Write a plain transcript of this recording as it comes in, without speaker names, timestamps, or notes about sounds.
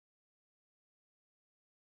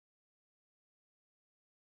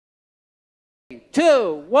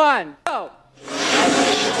2, 1, go!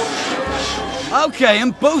 Okay,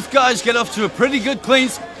 and both guys get off to a pretty good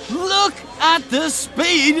cleans. Look at the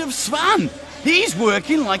speed of Svan. He's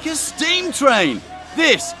working like a steam train.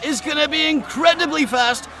 This is going to be incredibly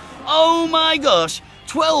fast. Oh my gosh,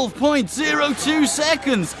 12.02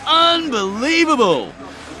 seconds. Unbelievable.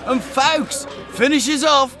 And Fuchs finishes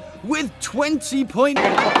off with 20.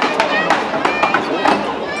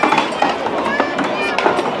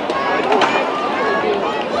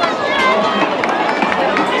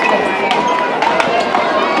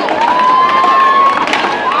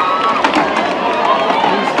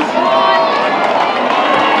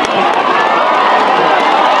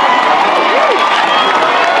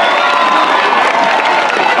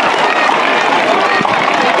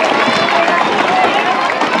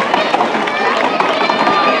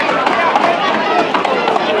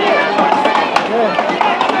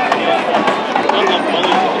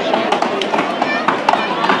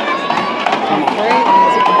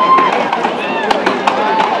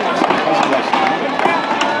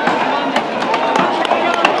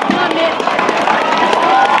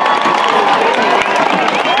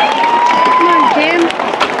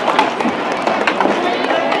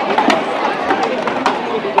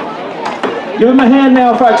 Give him a hand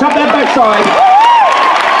now, folks. Up that backside.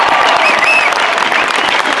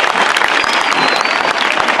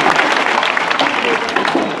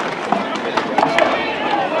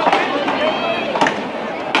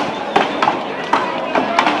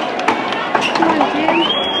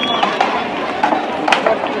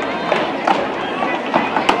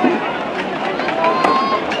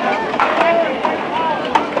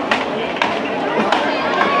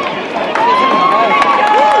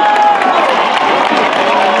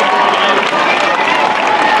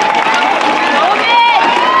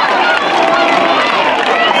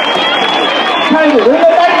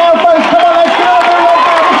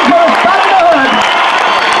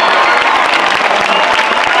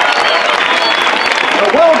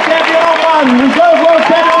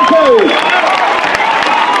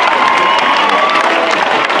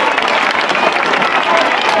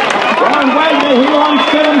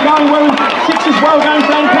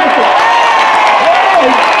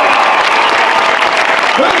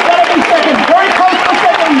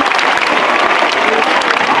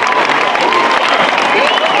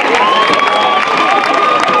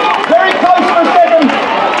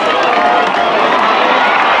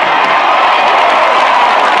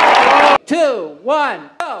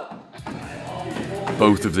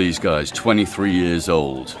 Both of these guys, 23 years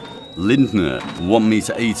old. Lindner,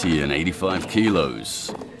 1.80 m and 85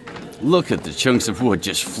 kilos. Look at the chunks of wood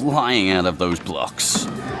just flying out of those blocks.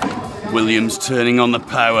 Williams turning on the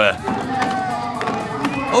power.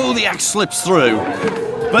 Oh, the axe slips through,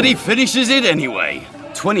 but he finishes it anyway.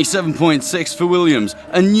 27.6 for Williams,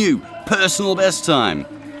 a new personal best time.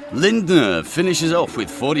 Lindner finishes off with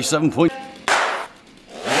 47.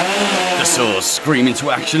 The saws scream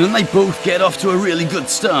into action and they both get off to a really good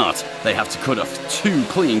start. They have to cut off 2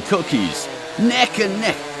 clean cookies. Neck and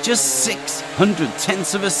neck, just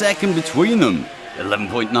 0.06 of a second between them.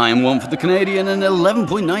 11.91 for the Canadian and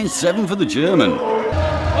 11.97 for the German.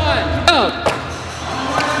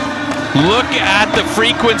 Look at the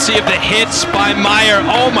frequency of the hits by Meyer.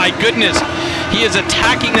 Oh my goodness. He is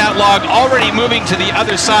attacking that log, already moving to the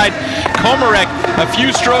other side. Komarek a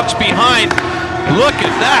few strokes behind. Look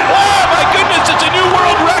at that. Oh my goodness, it's a new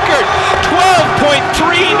world record.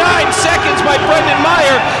 12.39 seconds by Brendan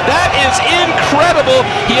Meyer. That is incredible.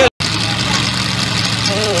 He has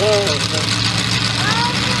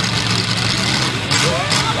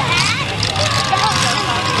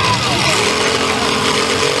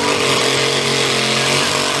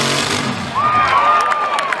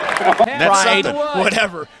That's something.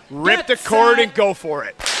 Whatever. Rip the cord and go for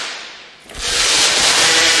it.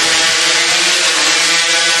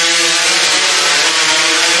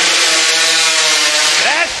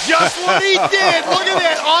 That's just what he did. Look at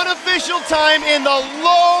that. Unofficial time in the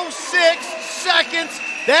low 6 seconds.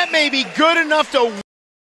 That may be good enough to